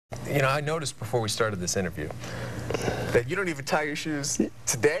You know, I noticed before we started this interview that you don't even tie your shoes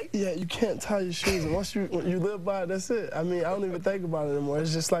today? Yeah, you can't tie your shoes. And once you live by it, that's it. I mean, I don't even think about it anymore.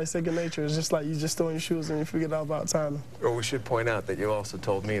 It's just like second nature. It's just like you just throwing your shoes and you forget all about tying them. Or we should point out that you also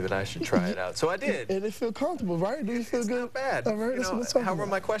told me that I should try it out. So I did. And it feel comfortable, right? Do you feel good? Not bad. All right, that's what I'm talking how were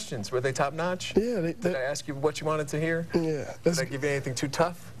about. my questions? Were they top notch? Yeah. Did I ask you what you wanted to hear? Yeah. Did I give you anything too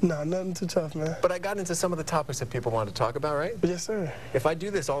tough? Nah, nothing too tough, man. But I got into some of the topics that people wanted to talk about, right? Yes, sir. If I do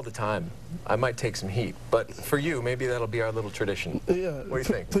this all the time, I might take some heat. But for you, maybe that'll be our little tradition. Yeah. What do you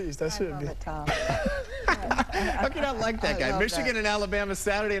think? Please, that should be. How can you not like that guy? Michigan and Alabama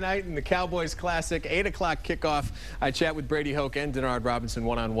Saturday night in the Cowboys Classic, 8 o'clock kickoff. I chat with Brady Hoke and Denard Robinson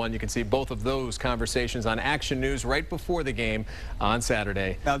one-on-one. You can see both of those conversations on Action News right before the game on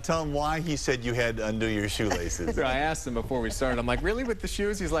Saturday. Now tell him why he said you had to undo your shoelaces. So I asked him before we started. I'm like, really, with the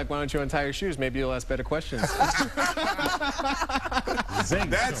shoes? He's like, why don't you untie your shoes? Maybe you'll ask better questions.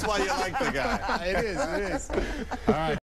 That's why you like the guy. It is. All right.